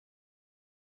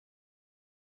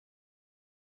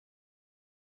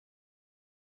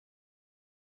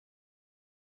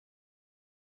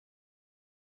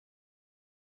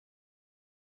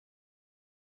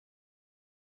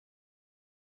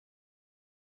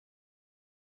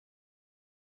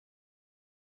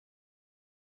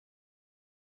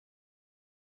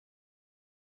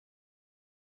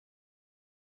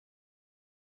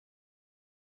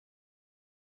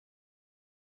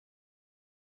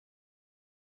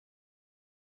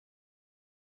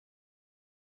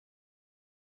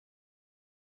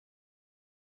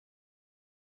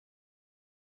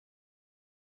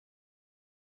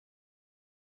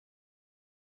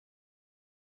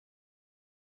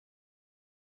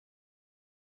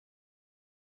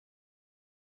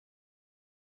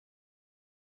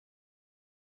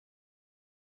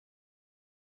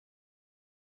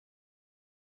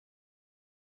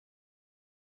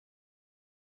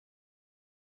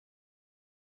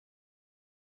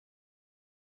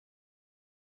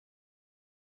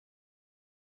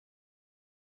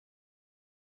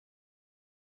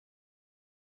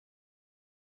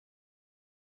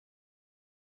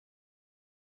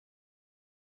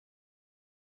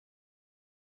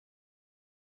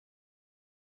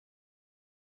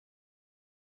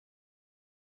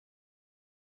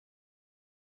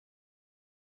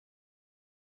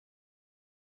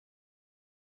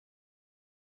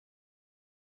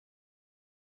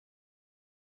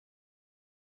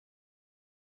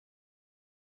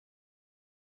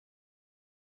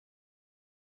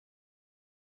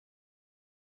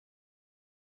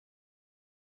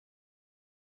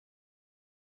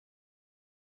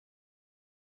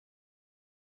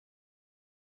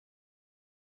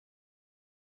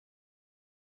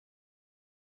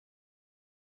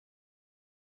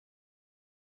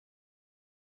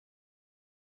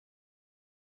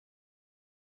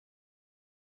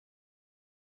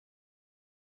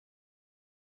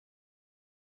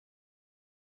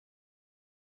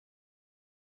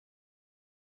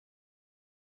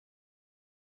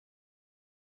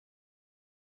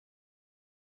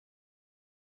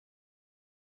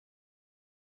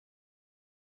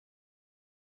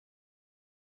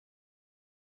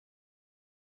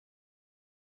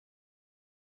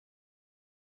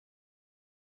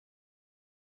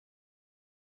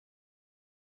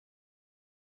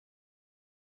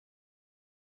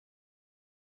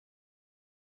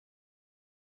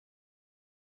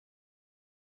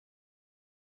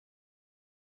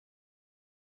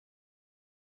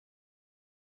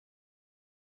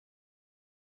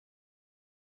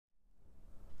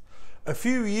A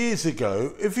few years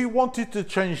ago, if you wanted to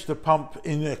change the pump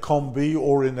in a combi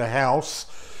or in a house,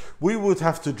 we would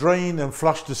have to drain and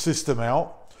flush the system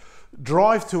out,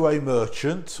 drive to a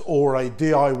merchant or a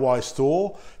DIY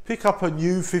store, pick up a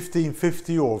new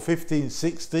 1550 or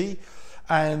 1560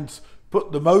 and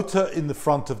put the motor in the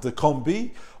front of the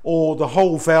combi or the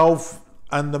whole valve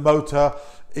and the motor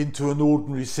into an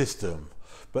ordinary system.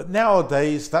 But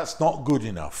nowadays that's not good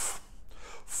enough.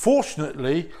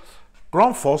 Fortunately,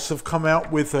 Grundfos have come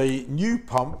out with a new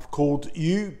pump called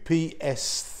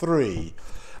UPS 3,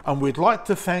 and we'd like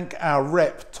to thank our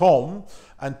rep Tom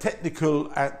and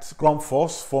technical at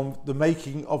Grundfos for the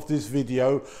making of this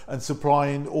video and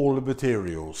supplying all the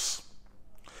materials.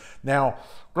 Now,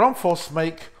 Grundfos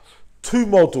make two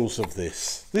models of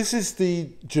this. This is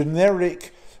the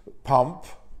generic pump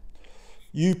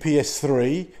UPS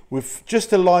 3 with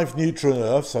just a live neutral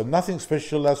nerve, so nothing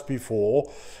special as before,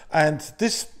 and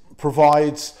this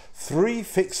provides 3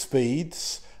 fixed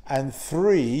speeds and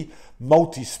 3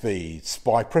 multi-speeds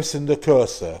by pressing the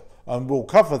cursor, and we'll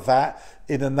cover that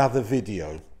in another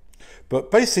video. But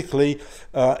basically,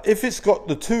 if it's got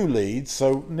the 2 leads,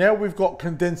 so now we've got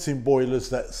condensing boilers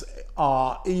that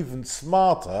are even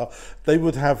smarter, they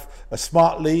would have a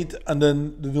smart lead and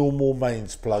then the normal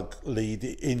mains plug lead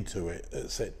into it.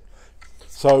 That's it.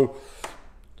 So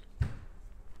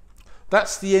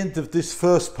that's the end of this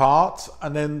first part,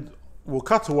 and then we'll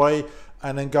cut away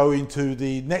and then go into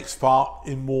the next part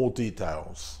in more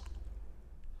details.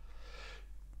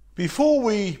 Before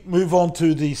we move on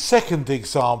to the second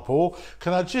example,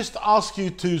 can I just ask you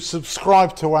to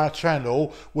subscribe to our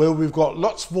channel where we've got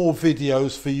lots more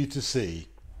videos for you to see.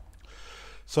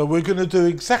 So we're going to do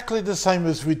exactly the same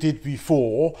as we did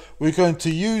before. We're going to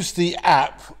use the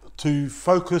app to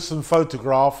focus and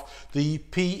photograph the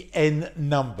PN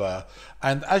number.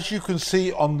 And as you can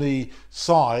see on the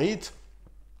side,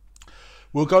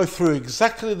 we'll go through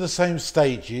exactly the same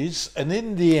stages, and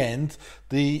in the end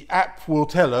the app will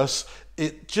tell us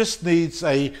it just needs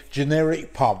a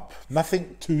generic pump,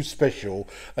 nothing too special,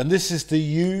 and this is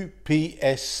the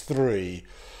UPS 3.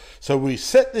 So we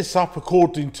set this up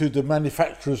according to the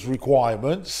manufacturer's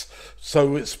requirements,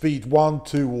 so it's speed 1,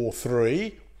 2 or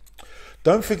 3.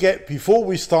 Don't forget, before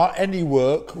we start any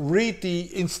work, read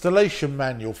the installation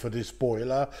manual for this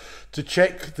boiler to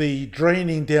check the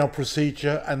draining down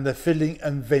procedure and the filling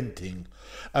and venting.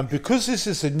 And because this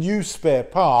is a new spare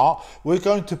part, we're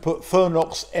going to put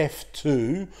Fernox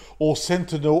F2 or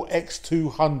Sentinel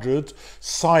X200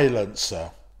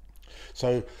 silencer.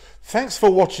 So thanks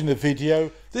for watching the video.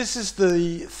 This is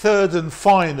the third and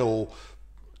final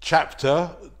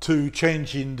chapter to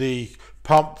changing the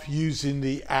pump using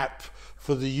the app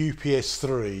for the UPS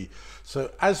 3.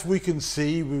 So as we can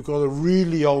see, we've got a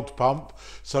really old pump,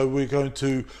 so we're going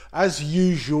to, as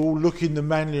usual, look in the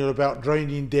manual about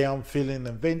draining down, filling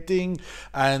and venting,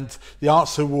 and the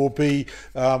answer will be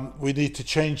we need to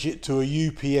change it to a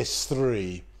UPS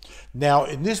 3. Now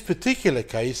in this particular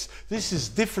case, this is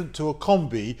different to a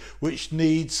combi which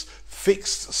needs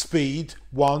fixed speed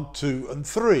 1, 2 and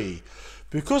 3.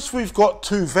 Because we've got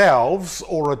 2 valves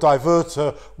or a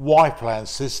diverter Y-plan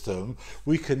system,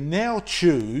 we can now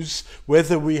choose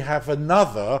whether we have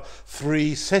another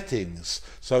 3 settings.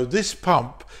 So this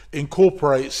pump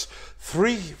incorporates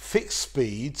 3 fixed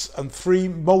speeds and 3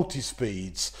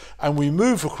 multi-speeds, and we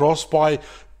move across by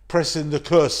pressing the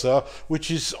cursor,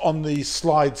 which is on the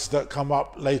slides that come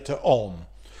up later on.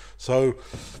 So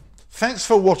thanks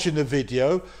for watching the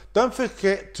video. Don't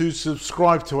forget to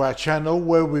subscribe to our channel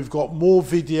where we've got more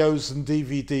videos and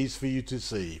DVDs for you to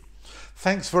see.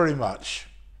 Thanks very much.